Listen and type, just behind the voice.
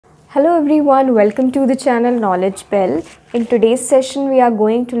Hello everyone, welcome to the channel Knowledge Bell. In today's session we are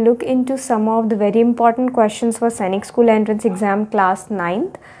going to look into some of the very important questions for Sainik School Entrance Exam Class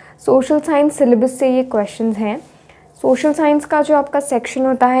 9th. Social Science syllabus से ये questions हैं. Social Science का जो आपका section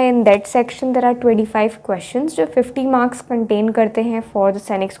होता है, in that section there are 25 questions जो 50 marks contain करते हैं for the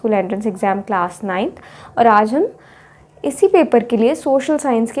Sainik School Entrance Exam Class 9th. और आज हम इसी पेपर के लिए Social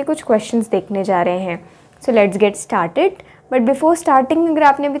Science के कुछ questions देखने जा रहे हैं. So let's get started. But before starting अगर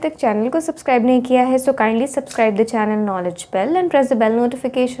आपने अभी तक चैनल को सब्सक्राइब नहीं किया है so kindly subscribe the channel knowledge bell and press the bell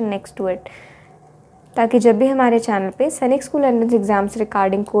notification next to it, ताकि जब भी हमारे चैनल पे सैनिक स्कूल एंट्रेंस एग्जाम्स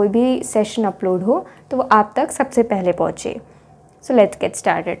रिगार्डिंग कोई भी सेशन अपलोड हो तो वो आप तक सबसे पहले पहुँचे. So let's get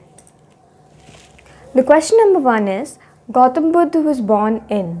started. The question number 1 is Gautam Buddha was born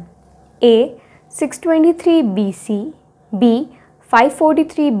in A 623 BC, B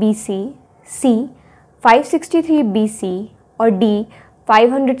 543 BC, C 563 BC, or D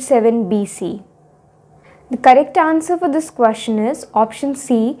 507 BC. The correct answer for this question is option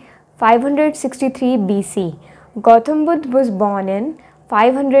C 563 BC. Gautam Buddha was born in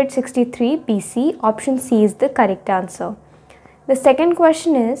 563 BC. Option C is the correct answer. The second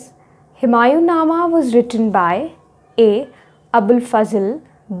question is Humayun-Nama was written by A. Abul Fazl,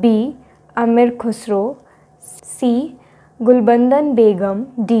 B. Amir Khusro, C. Gulbandan Begum,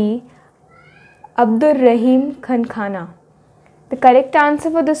 D. Abdur Rahim Khan Khana. The correct answer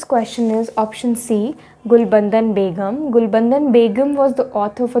for this question is option C, Gulbandan Begum. Gulbandan Begum was the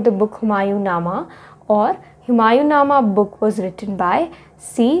author for the book Humayun-Nama, or Humayun-Nama book was written by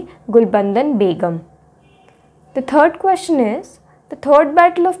C, Gulbandan Begum. The third question is, the third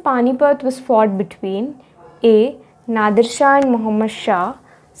battle of Panipat was fought between A. Nadir Shah and Muhammad Shah,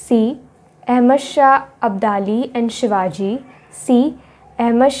 C. Ahmad Shah Abdali and Shivaji, C.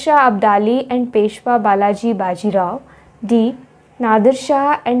 Ahmad Shah Abdali and Peshwa Balaji Bajirao, D. Nadir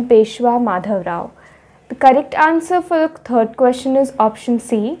Shah and Peshwa Madhav Rao. The correct answer for the third question is option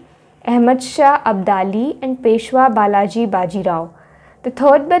C, Ahmad Shah Abdali and Peshwa Balaji Bajirao. The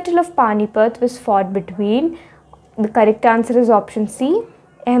third battle of Panipat was fought between, the correct answer is option C,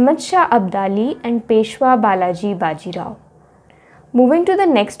 Ahmad Shah Abdali and Peshwa Balaji Bajirao. Moving to the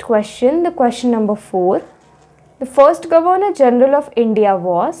next question, the question number 4. The first Governor General of India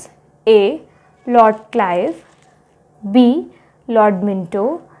was A. Lord Clive, B. Lord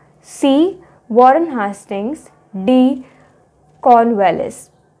Minto, C. Warren Hastings, D. Cornwallis.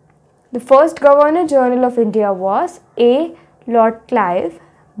 The first Governor General of India was A. Lord Clive,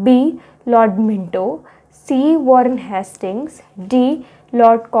 B. Lord Minto, C. Warren Hastings, D.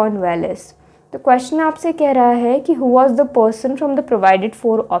 Lord Cornwallis. तो question आपसे कह रहा है कि who was the person from the provided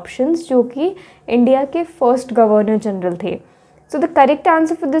 4 options जो कि India के first governor general थे. So the correct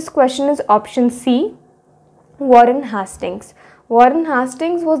answer for this question is option C, Warren Hastings. Warren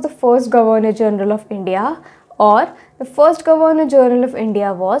Hastings was the first governor general of India, और the first governor general of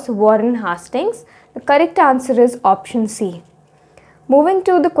India was Warren Hastings. The correct answer is option C. Moving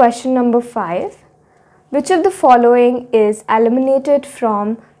to the question number 5. Which of the following is eliminated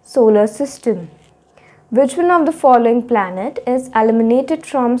from solar system? Which one of the following planet is eliminated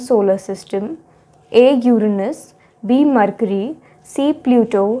from solar system? A. Uranus, B. Mercury, C.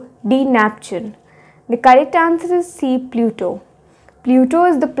 Pluto, D. Neptune. The correct answer is C. Pluto. Pluto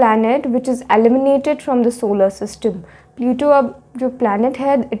is the planet which is eliminated from the solar system. Pluto अब जो planet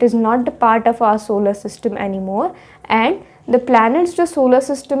है, it is not the part of our solar system anymore, and the planets जो solar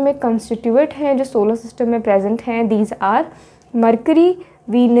system में constitute हैं, जो solar system में present हैं, these are Mercury,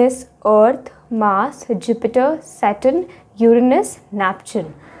 Venus, Earth, Mars, Jupiter, Saturn, Uranus,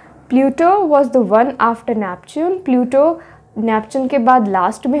 Neptune. Pluto was the one after Neptune. Pluto Neptune के बाद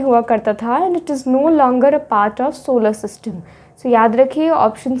last में हुआ करता था, and it is no longer a part of solar system. So याद रखिए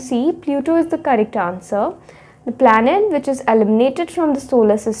option C, Pluto is the correct answer. The planet which is eliminated from the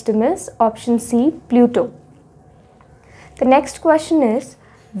solar system is option C, Pluto. The next question is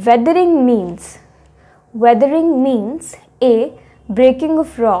weathering means. Weathering means A. breaking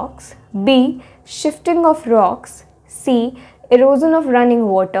of rocks, B. shifting of rocks, C. erosion of running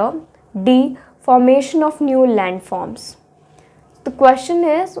water, D. formation of new landforms. The question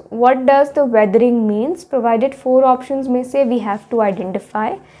is, what does the weathering means? Provided 4 options में से we have to identify,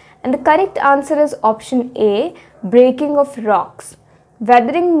 and the correct answer is option A, breaking of rocks.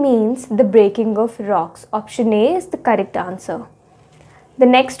 Weathering means the breaking of rocks. Option A is the correct answer.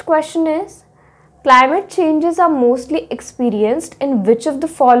 The next question is, climate changes are mostly experienced in which of the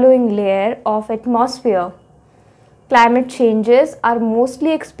following layer of atmosphere? Climate changes are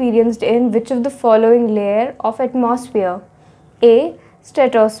mostly experienced in which of the following layer of atmosphere? A.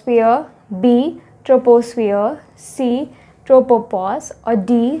 Stratosphere, B. Troposphere, C. Tropopause, or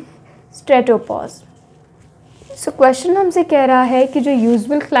D. Stratopause. So question हमसे कह रहा है कि जो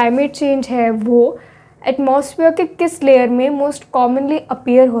usual climate change है वो atmosphere के किस लेयर में मोस्ट कॉमनली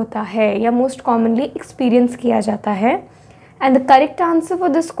अपीयर होता है या मोस्ट कॉमनली एक्सपीरियंस किया जाता है। And the correct answer for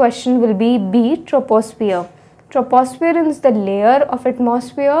this question will be B, troposphere. Troposphere is the layer of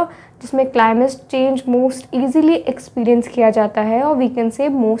atmosphere जिसमें climate change most easily experience किया जाता है और we can say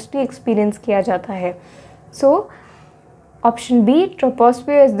mostly experience किया जाता है। So option B,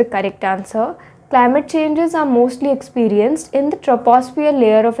 troposphere is the correct answer. Climate changes are mostly experienced in the troposphere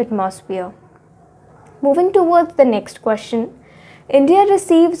layer of atmosphere. Moving towards the next question, India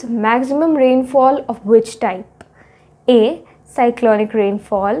receives maximum rainfall of which type? A. Cyclonic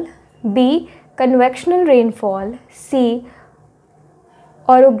rainfall, B. Convectional rainfall, C.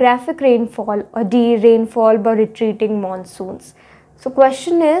 Orographic rainfall or D. Rainfall by retreating monsoons. So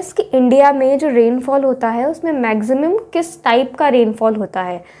question is कि India में जो rainfall होता है उसमें maximum किस type का rainfall होता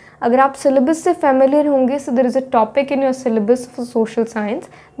है। अगर आप सिलेबस से फेमिलियर होंगे, so there is a topic in your syllabus for social science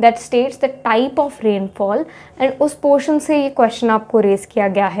that states the type of rainfall and उस पोर्शन से ये क्वेश्चन आपको रेज किया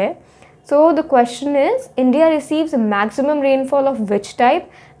गया है। So the question is India receives maximum rainfall of which type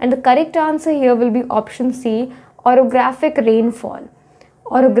and the correct answer here will be option C, orographic rainfall.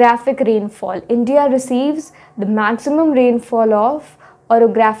 Orographic rainfall. India receives the maximum rainfall of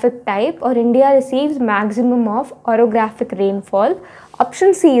orographic type, or India receives maximum of orographic rainfall.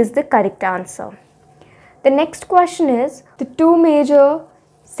 Option C is the correct answer. The next question is, the two major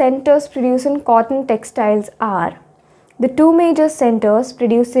centers producing cotton textiles are, the two major centers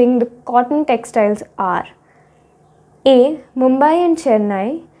producing the cotton textiles are A. Mumbai and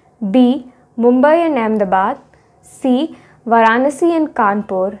Chennai, B. Mumbai and Ahmedabad, C. Varanasi and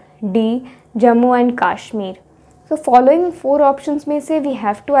Kanpur, D. Jammu and Kashmir. So following four options में से we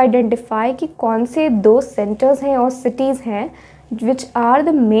have to identify कि कौन से दो centers हैं और cities हैं which are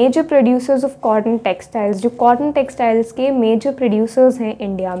the major producers of cotton textiles, जो cotton textiles के major producers हैं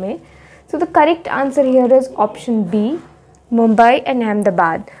इंडिया में. So the correct answer here is option B, Mumbai and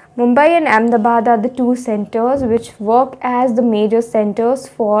Ahmedabad. Mumbai and Ahmedabad are the two centers which work as the major centers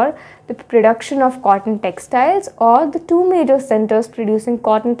for the production of cotton textiles, or the two major centers producing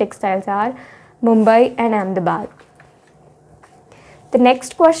cotton textiles are Mumbai and Ahmedabad. The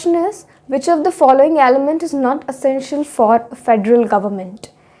next question is, which of the following element is not essential for a federal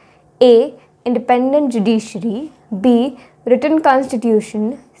government? A. Independent judiciary, B. Written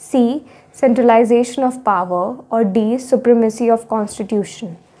constitution, C. Centralization of power, or D. Supremacy of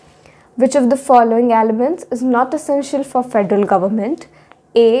constitution. Which of the following elements is not essential for federal government?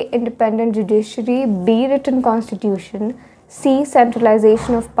 A. Independent judiciary, B. Written constitution, C.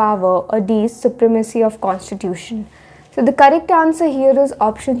 Centralization of power, or D. Supremacy of constitution. So the correct answer here is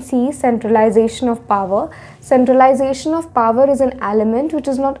option C, centralization of power. Centralization of power is an element which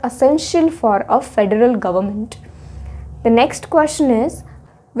is not essential for a federal government. The next question is,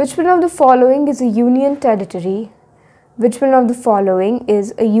 which one of the following is a union territory? Which one of the following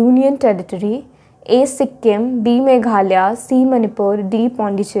is a union territory? A. Sikkim, B. Meghalaya, C. Manipur, D.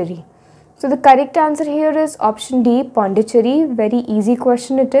 Pondicherry. So the correct answer here is option D, Pondicherry. Very easy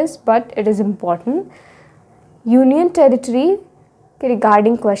question it is, but it is important. Union territory के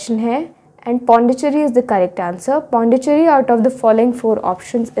regarding question है and Pondicherry is the correct answer. Pondicherry out of the following four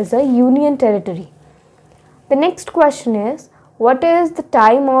options is a union territory. The next question is, what is the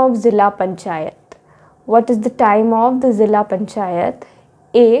time of Zilla Panchayat? What is the time of the Zilla Panchayat?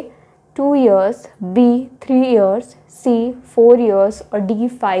 A. 2 years, B. 3 years, C. 4 years, or D.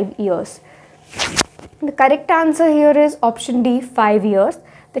 5 years. The correct answer here is option D, 5 years.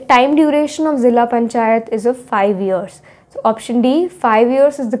 The time duration of Zilla Panchayat is of 5 years. So option D, 5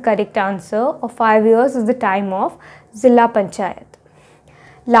 years is the correct answer, or 5 years is the time of Zilla Panchayat.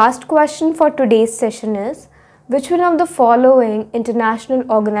 Last question for today's session is, which one of the following international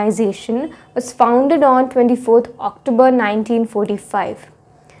organization was founded on 24th October 1945?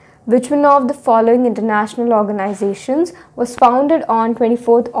 Which one of the following international organizations was founded on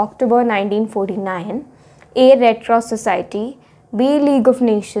 24th October 1949? A. Red Cross Society, B. League of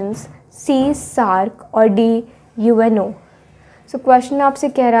Nations, C. SAARC, or D. UNO. So question आपसे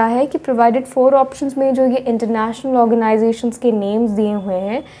कह रहा है कि provided four options में जो ये international organisations के names दिए हुए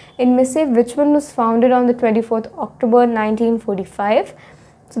हैं, इनमें से which one was founded on the 24th October 1945?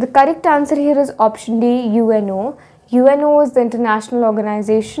 So the correct answer here is option D, UNO. UNO is the international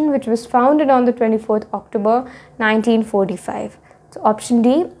organization which was founded on the 24th October 1945. So option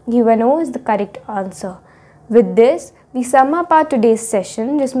D, UNO is the correct answer. With this, we sum up our today's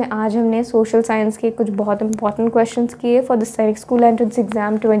session, जिसमें आज हमने social science के कुछ बहुत important questions किए for the सैनिक school entrance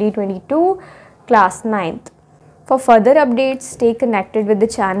exam 2022 class 9th. For further updates, stay connected with the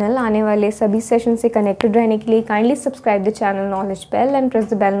channel. आने वाले सभी सेशन से connected रहने के लिए kindly subscribe the channel Knowledge Bell and press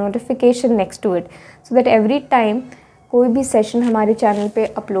the bell notification next to it so that every time कोई भी session हमारे चैनल पे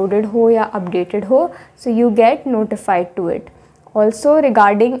अपलोडेड हो या अपडेटेड हो, so you get notified to it. Also,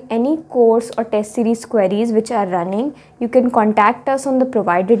 regarding any course or test series queries which are running, you can contact us on the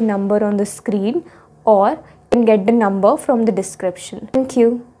provided number on the screen, or you can get the number from the description. Thank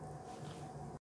you.